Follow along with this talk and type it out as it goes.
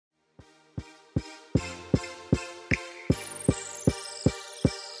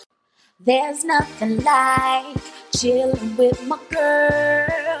There's nothing like chilling with my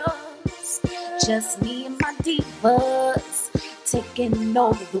girls. Just me and my divas taking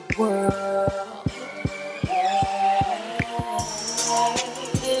over the world.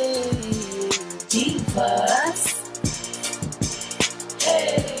 Divas.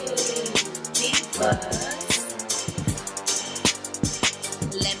 Hey, divas.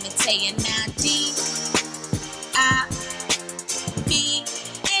 Let me tell you now, D-I-V-A-S.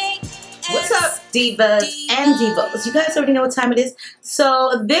 What's up, divas and divos? You guys already know what time it is.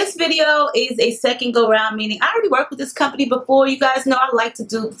 So this video is a second go round, meaning I already worked with this company before. You guys know I like to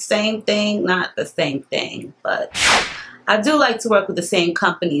do the same thing, not the same thing, but I do like to work with the same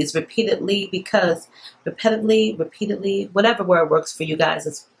companies repeatedly because repeatedly, whatever word works for you guys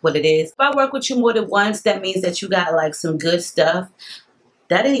is what it is. If I work with you more than once, that means that you got like some good stuff.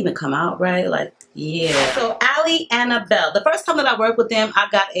 That didn't even come out right, like, yeah. So Annabelle, the first time that I worked with them, I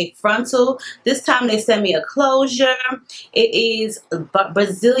got a frontal. This time they sent me a closure. It is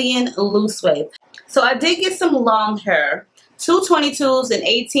Brazilian loose wave. So I did get some long hair. 2 22s, an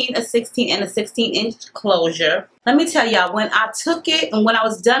 18, a 16, and a 16-inch closure. Let me tell y'all, when I took it and when I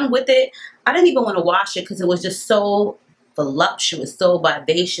was done with it, I didn't even want to wash it because it was just so voluptuous, so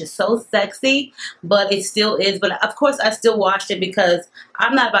vivacious, so sexy, but it still is. But of course I still washed it because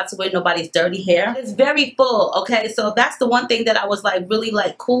I'm not about to wear nobody's dirty hair. It's very full, okay? So that's the one thing that I was like really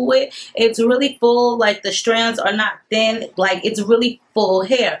like cool with. It's really full, like the strands are not thin, like it's really full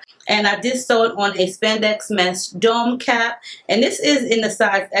hair. And I did sew it on a spandex mesh dome cap, and this is in the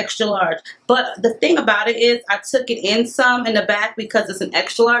size extra large. But the thing about it is I took it in some in the back because it's an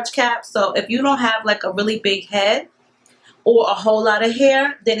extra large cap. So if you don't have like a really big head or a whole lot of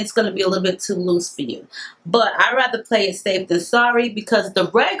hair, then it's going to be a little bit too loose for you. But I'd rather play it safe than sorry because the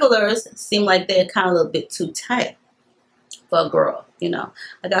regulars seem like they're kind of a little bit too tight for a girl, you know.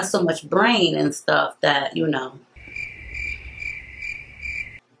 I got so much brain and stuff that, you know.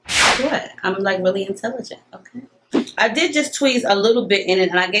 What? I'm like really intelligent, okay? I did just tweeze a little bit in it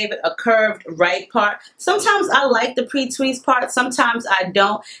and I gave it a curved right part. Sometimes I like the pre-tweeze part, sometimes I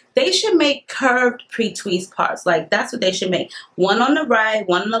don't. They should make curved pre-tweeze parts. Like that's what they should make. One on the right,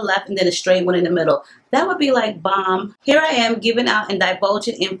 one on the left, and then a straight one in the middle. That would be like bomb. Here I am giving out and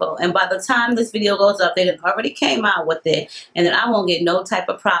divulging info, and by the time this video goes up, they already came out with it, and then I won't get no type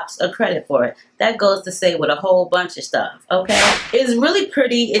of props or credit for it. That goes to say with a whole bunch of stuff, okay? It's really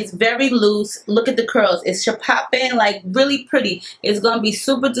pretty. It's very loose. Look at the curls. It's popping, like really pretty. It's gonna be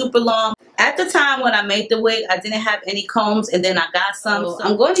super duper long. At the time when I made the wig, I didn't have any combs, and then I got some. So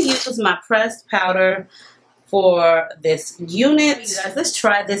I'm going to use my pressed powder for this unit. You guys, let's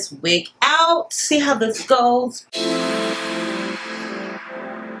try this wig out, see how this goes.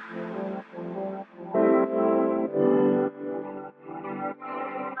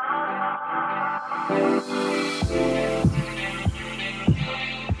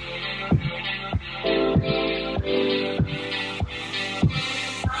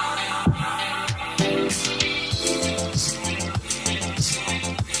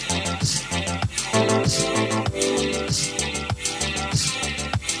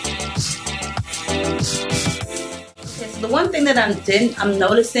 The one thing that I'm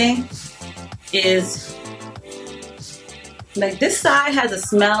noticing is like this side has a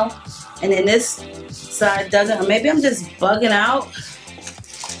smell and then this side doesn't, or maybe I'm just bugging out.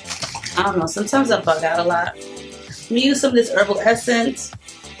 I don't know, sometimes I bug out a lot. Let me use some of this herbal essence.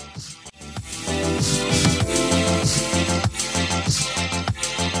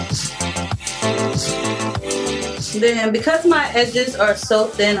 Then because my edges are so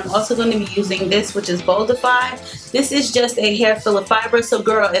thin, I'm also going to be using this, which is Boldify. This is just a hair filler fiber. So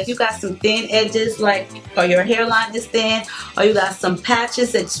girl, if you got some thin edges, like, or your hairline is thin, or you got some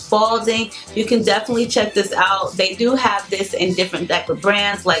patches that's balding, you can definitely check this out. They do have this in different type of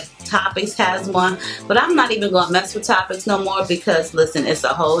brands, like Topics has one, but I'm not even going to mess with Topics no more because listen, it's a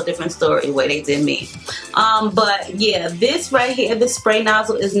whole different story the way they did me. But yeah, this right here, this spray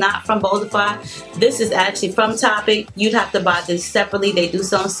nozzle is not from Boldify. This is actually from Topic. You'd have to buy this separately. They do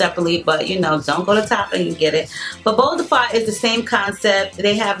sell them separately, but you know, don't go to Topic and get it. But Boldify is the same concept.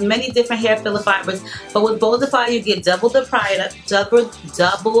 They have many different hair filler fibers, but with Boldify you get double the product, double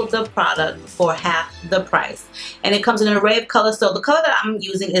the product for half the price. And it comes in an array of colors. So the color that I'm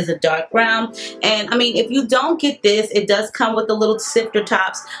using is a dark brown. And I mean, if you don't get this, it does come with the little sifter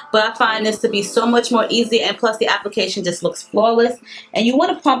tops, but I find this to be so much more easy, and plus the application just looks flawless. And you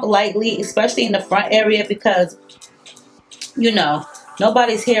want to pump lightly, especially in the front area, because you know,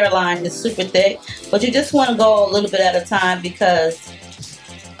 nobody's hairline is super thick, but you just want to go a little bit at a time because,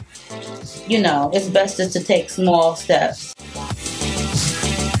 you know, it's best just to take small steps.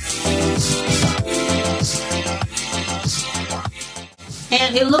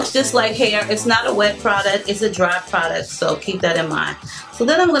 And it looks just like hair. It's not a wet product, it's a dry product, so keep that in mind. So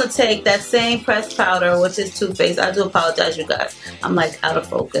then I'm going to take that same pressed powder, which is Too Faced. I do apologize, you guys. I'm like out of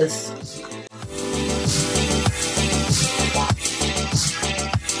focus.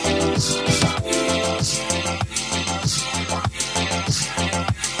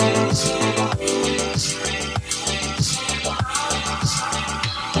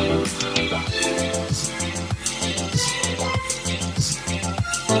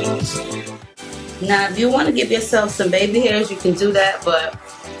 Now, if you want to give yourself some baby hairs, you can do that, but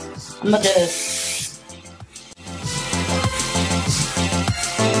I'm going to just...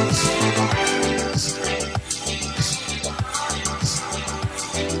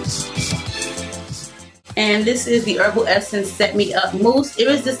 And this is the Herbal Essence Set Me Up Mousse.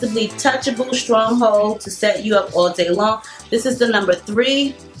 Irresistibly touchable stronghold to set you up all day long. This is the number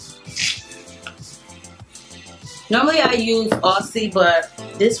 3. Normally I use Aussie, but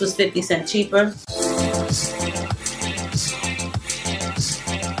this was 50 cents cheaper.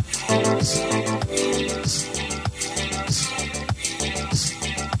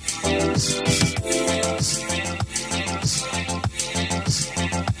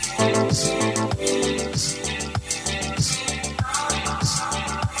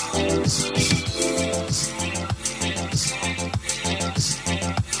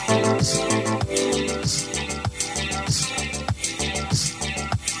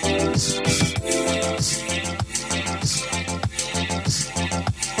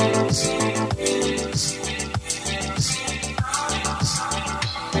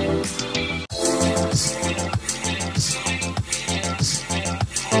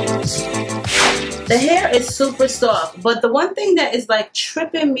 The hair is super soft, but the one thing that is like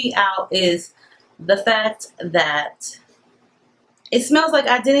tripping me out is the fact that it smells like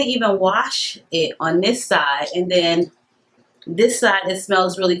I didn't even wash it on this side, and then this side it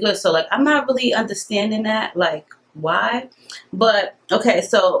smells really good. So like I'm not really understanding that, like why. But okay,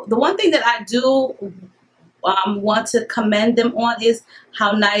 so the one thing that I do want to commend them on is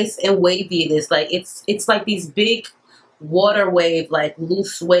how nice and wavy it is. Like it's like these big water wave, like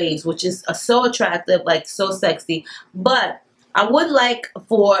loose waves, which is so attractive, like so sexy. But I would like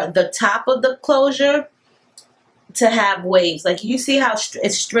for the top of the closure to have waves. Like you see how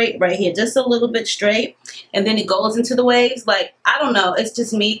it's straight right here, just a little bit straight, and then it goes into the waves. Like I don't know, it's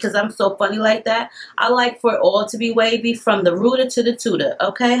just me because I'm so funny like that. I like for it all to be wavy from the rooter to the tutor.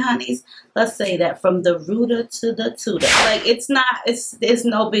 Okay, honeys, let's say that, from the rooter to the tutor. Like it's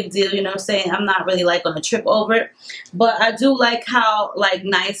no big deal, you know what I'm saying? I'm not really like gonna trip over it, but I do like how like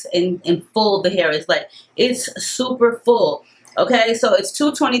nice and full the hair is. Like it's super full. Okay, so it's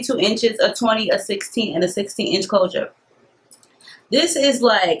 2 22 inches, a 20, a 16, and a 16-inch closure. This is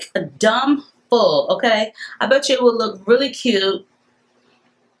like a dumb full, okay? I bet you it would look really cute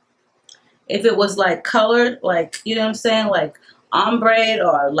if it was like colored, like, you know what I'm saying, like ombre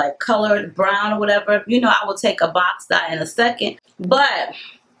or like colored brown or whatever. You know, I will take a box dye in a second. But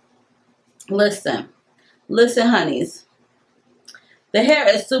listen, honeys. The hair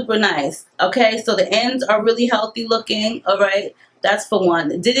is super nice, okay? So the ends are really healthy looking, all right? That's for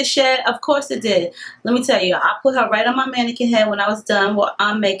one. Did it shed? Of course it did. Let me tell you, I put her right on my mannequin head when I was done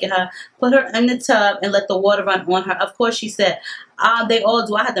making her. Put her in the tub and let the water run on her. Of course, she said, they all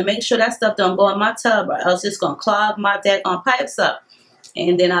do. I had to make sure that stuff don't go in my tub, or else it's going to clog my daggone pipes up.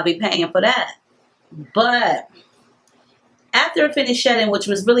 And then I'll be paying for that. But after it finished shedding, which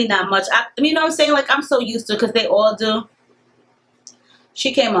was really not much, you know what I'm saying? Like, I'm so used to it because they all do.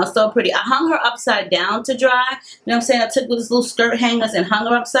 She came out so pretty. I hung her upside down to dry. You know what I'm saying? I took these little skirt hangers and hung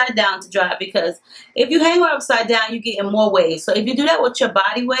her upside down to dry, because if you hang her upside down, you're getting more waves. So if you do that with your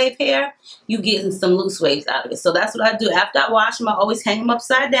body wave hair, you're getting some loose waves out of it. So that's what I do. After I wash them, I always hang them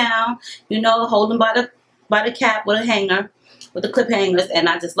upside down, you know, hold them by the cap with a hanger, with the clip hangers, and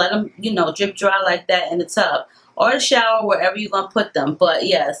I just let them, you know, drip dry like that in the tub or the shower, wherever you're going to put them. But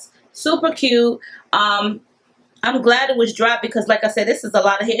yes, super cute. I'm glad it was dry because, like I said, this is a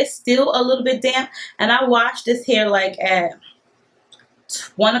lot of hair. It's still a little bit damp. And I washed this hair like at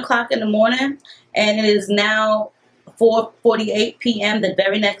 1 o'clock in the morning. And it is now 4:48 p.m. the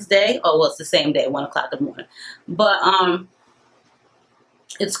very next day. Oh, well, it's the same day, 1 o'clock in the morning. But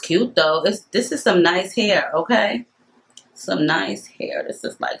it's cute, though. This is some nice hair, okay? Some nice hair. This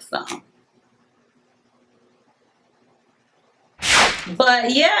is like some.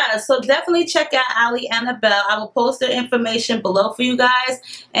 But yeah, so definitely check out Annabelle. I will post their information below for you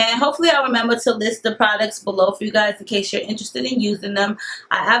guys, and hopefully I'll remember to list the products below for you guys in case you're interested in using them.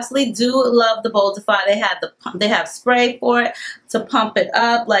 I absolutely do love the Boldify. They have spray for it to pump it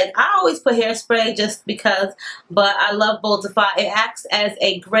up. Like, I always put hairspray just because, but I love Boldify. It acts as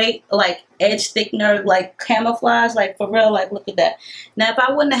a great like edge thickener, like camouflage, like for real. Like, look at that. Now if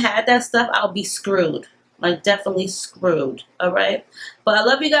I wouldn't have had that stuff, I'll be screwed. Like, definitely screwed. Alright, but I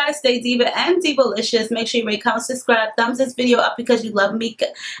love you guys. Stay diva and divalicious. Make sure you rate, comment, subscribe, thumbs this video up because you love me.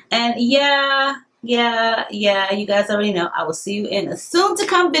 And yeah, you guys already know. I will see you in a soon to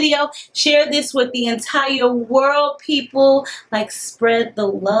come video. Share this with the entire world, people. Like, spread the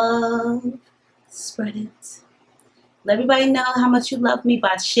love. Spread it. Let everybody know how much you love me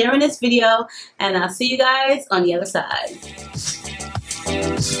by sharing this video. And I'll see you guys on the other side.